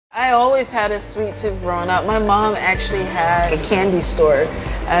I always had a sweet tooth growing up. My mom actually had a candy store,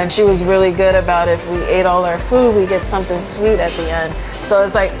 and she was really good about if we ate all our food, we get something sweet at the end. So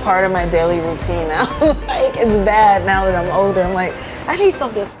it's like part of my daily routine now. Like, it's bad now that I'm older. I'm like, I need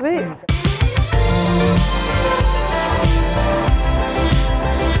something sweet.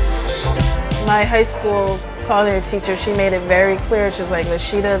 My high school culinary teacher, she made it very clear. She was like,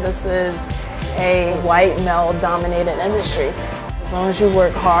 Lasheeda, this is a white male-dominated industry. As long as you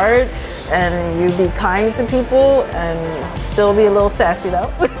work hard and you be kind to people and still be a little sassy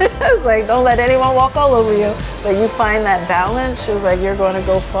though. It's like, don't let anyone walk all over you, but you find that balance. She was like, you're going to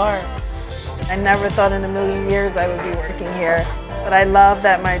go far. I never thought in a million years I would be working here, but I love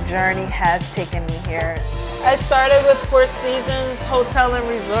that my journey has taken me here. I started with Four Seasons Hotel and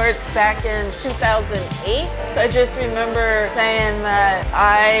Resorts back in 2008. So I just remember saying that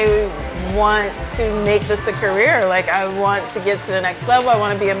I want to make this a career. Like, I want to get to the next level. I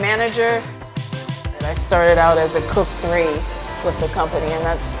want to be a manager. And I started out as a cook 3 with the company, and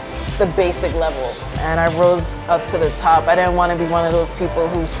that's the basic level. And I rose up to the top. I didn't want to be one of those people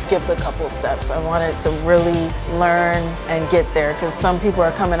who skipped a couple steps. I wanted to really learn and get there, because some people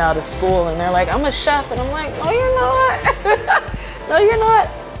are coming out of school and they're like, I'm a chef, and I'm like, no, you're not. No, you're not.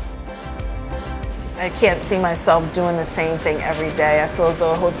 I can't see myself doing the same thing every day. I feel as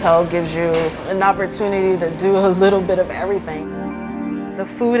though a hotel gives you an opportunity to do a little bit of everything. The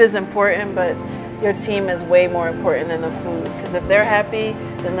food is important, but your team is way more important than the food, because if they're happy,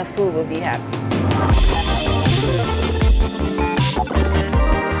 then the food will be happy.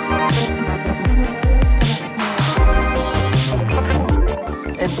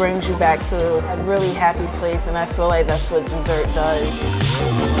 It brings you back to a really happy place, and I feel like that's what dessert does.